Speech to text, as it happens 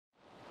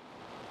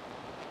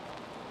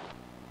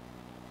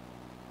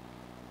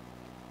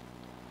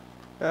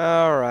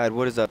Alright,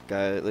 what is up,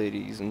 guys,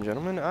 ladies and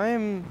gentlemen?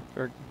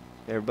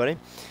 Everybody.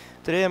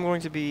 Today I'm going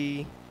to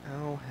be,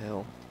 oh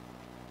hell.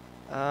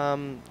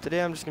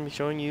 Today I'm just going to be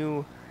showing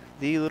you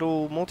the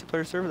little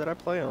multiplayer server that I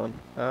play on.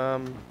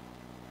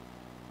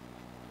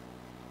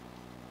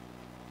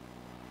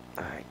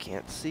 I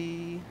can't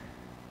see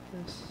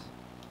this.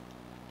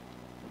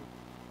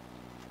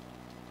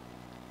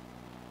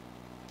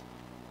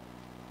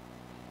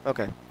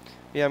 Okay.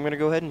 Yeah, I'm going to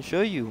go ahead and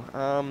show you.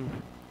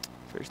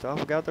 First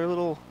off, I got their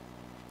little...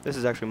 This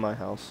is actually my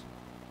house.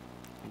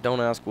 Don't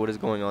ask what is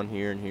going on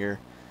here and here.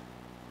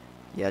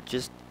 Yeah,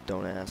 just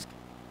don't ask.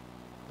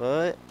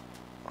 But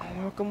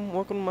welcome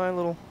to my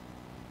little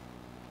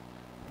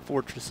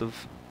fortress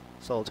of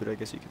solitude, I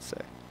guess you could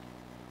say.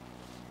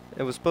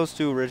 It was supposed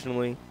to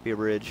originally be a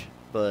bridge,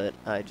 but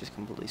I just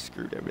completely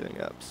screwed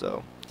everything up,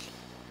 so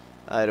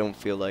I don't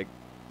feel like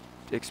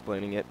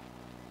explaining it.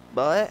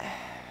 But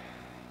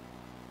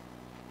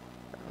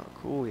oh,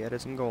 cool, we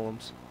added some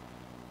golems.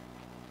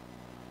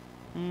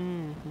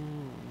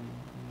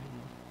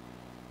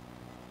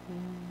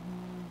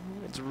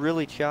 It's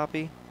really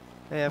choppy.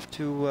 I have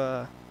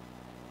to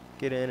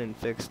get in and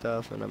fix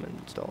stuff, and I'm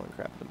installing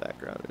crap in the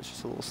background. It's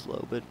just a little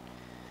slow, but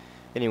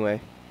anyway.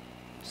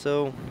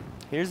 So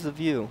here's the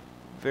view.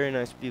 Very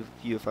nice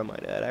view, if I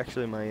might add.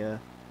 Actually, my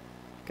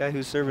guy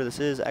whose server this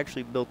is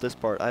actually built this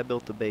part. I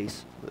built the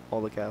base,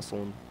 all the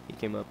castle, and he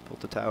came up,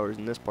 built the towers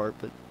in this part.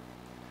 But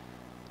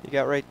you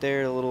got right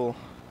there, the little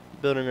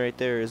building right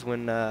there is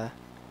when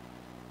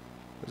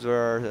is where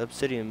our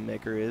obsidian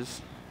maker is.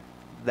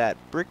 That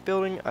brick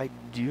building, I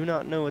do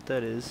not know what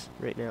that is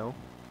right now.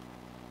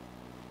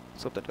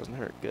 Let's hope that doesn't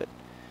hurt. Good.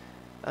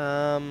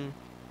 That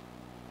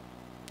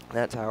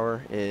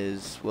tower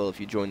is, well, if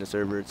you join the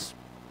server, it's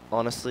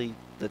honestly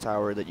the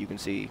tower that you can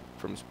see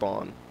from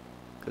spawn.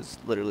 Because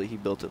literally he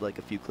built it like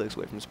a few clicks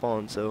away from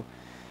spawn. So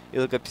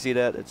you look up to see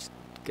that, it's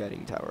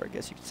guiding tower, I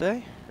guess you could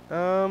say.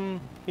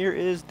 Here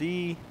is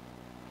the...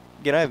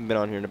 Again, I haven't been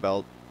on here in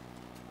about...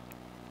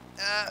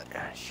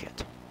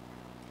 shit.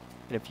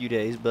 In a few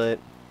days, but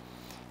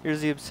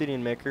here's the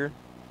obsidian maker.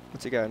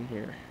 What's it got in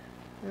here?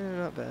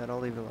 Not bad. I'll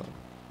leave it alone.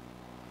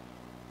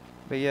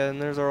 But yeah,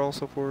 and there's our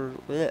also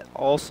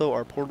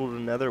our portal to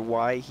Nether.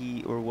 Why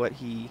he or what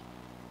he,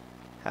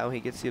 how he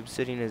gets the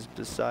obsidian is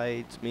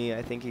besides me.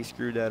 I think he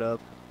screwed that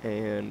up,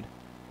 and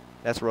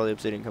that's where all the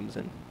obsidian comes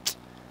in.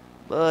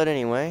 But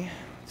anyway,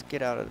 let's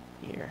get out of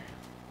here.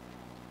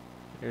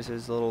 Here's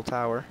his little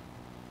tower.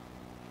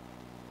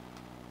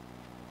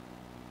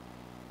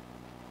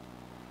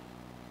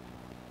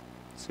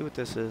 See what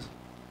this is.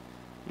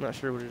 I'm not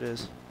sure what it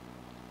is.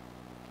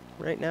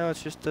 Right now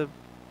it's just a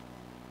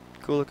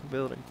cool looking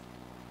building.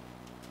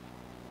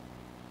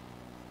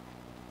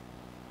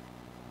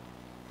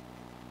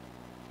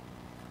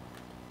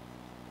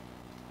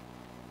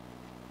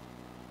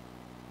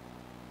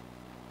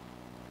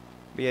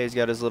 But yeah, he's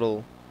got his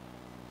little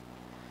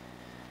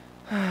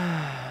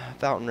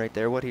fountain right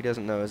there. What he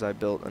doesn't know is I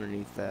built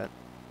underneath that.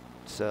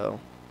 So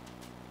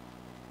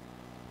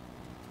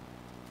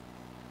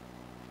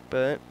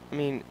but, I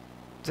mean,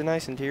 it's a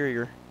nice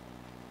interior.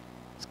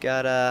 It's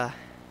got, I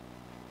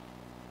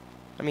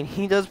mean,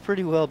 he does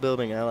pretty well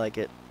building. I like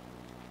it.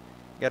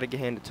 Gotta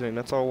hand it to him.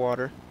 That's all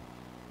water.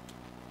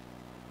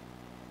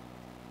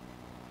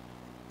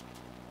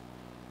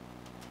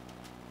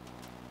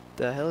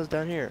 The hell is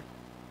down here?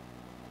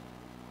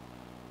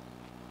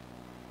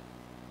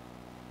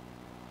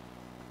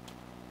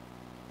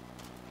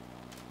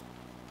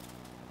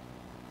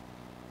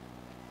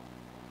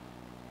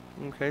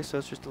 Okay, so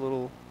it's just a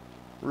little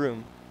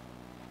room.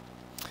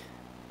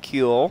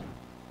 Cool.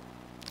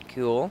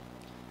 Cool.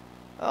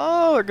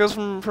 Oh, it goes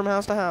from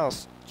house to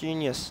house.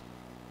 Genius.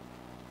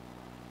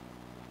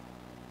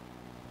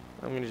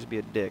 I'm gonna just be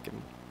a dick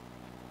and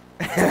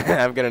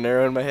I've got an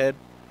arrow in my head.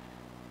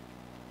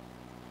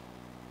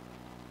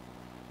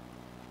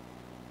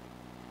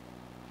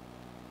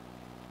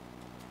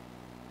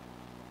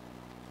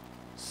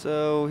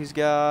 So he's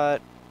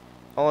got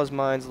all his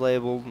mines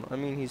labeled. I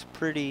mean, he's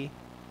pretty.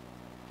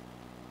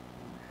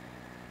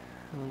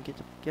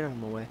 Get out of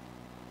my way.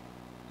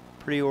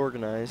 Pretty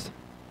organized.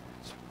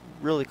 It's a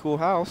really cool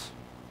house.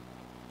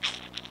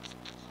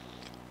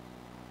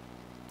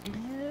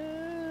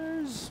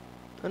 There's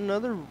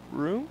another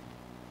room.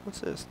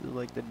 What's this?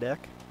 Like the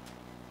deck?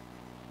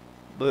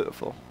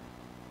 Beautiful.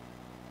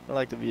 I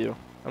like the view.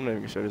 I'm not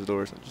even gonna show his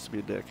doors, just to be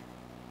a dick.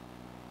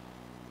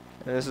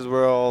 And this is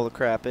where all the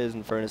crap is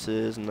and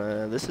furnaces, and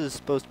this is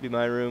supposed to be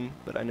my room,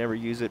 but I never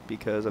use it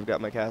because I've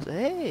got my castle.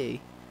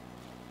 Hey!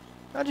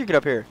 How'd you get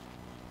up here?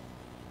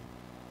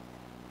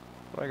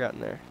 What I got in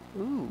there?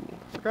 Ooh,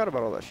 forgot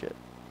about all that shit.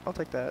 I'll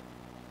take that.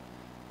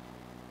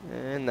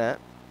 And that.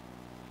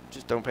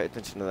 Just don't pay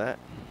attention to that.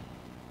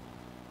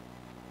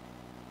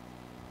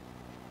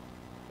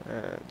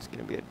 It's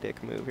gonna be a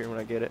dick move here when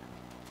I get it.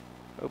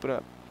 Open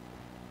up.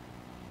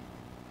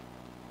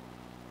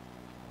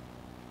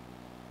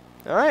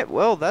 Alright,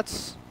 well,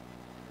 that's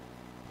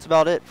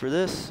about it for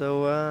this.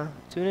 So,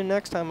 tune in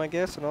next time, I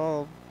guess, and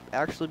I'll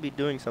actually be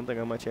doing something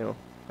on my channel.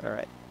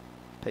 Alright.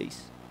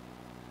 Peace.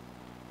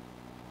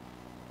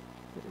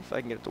 if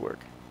I can get it to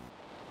work.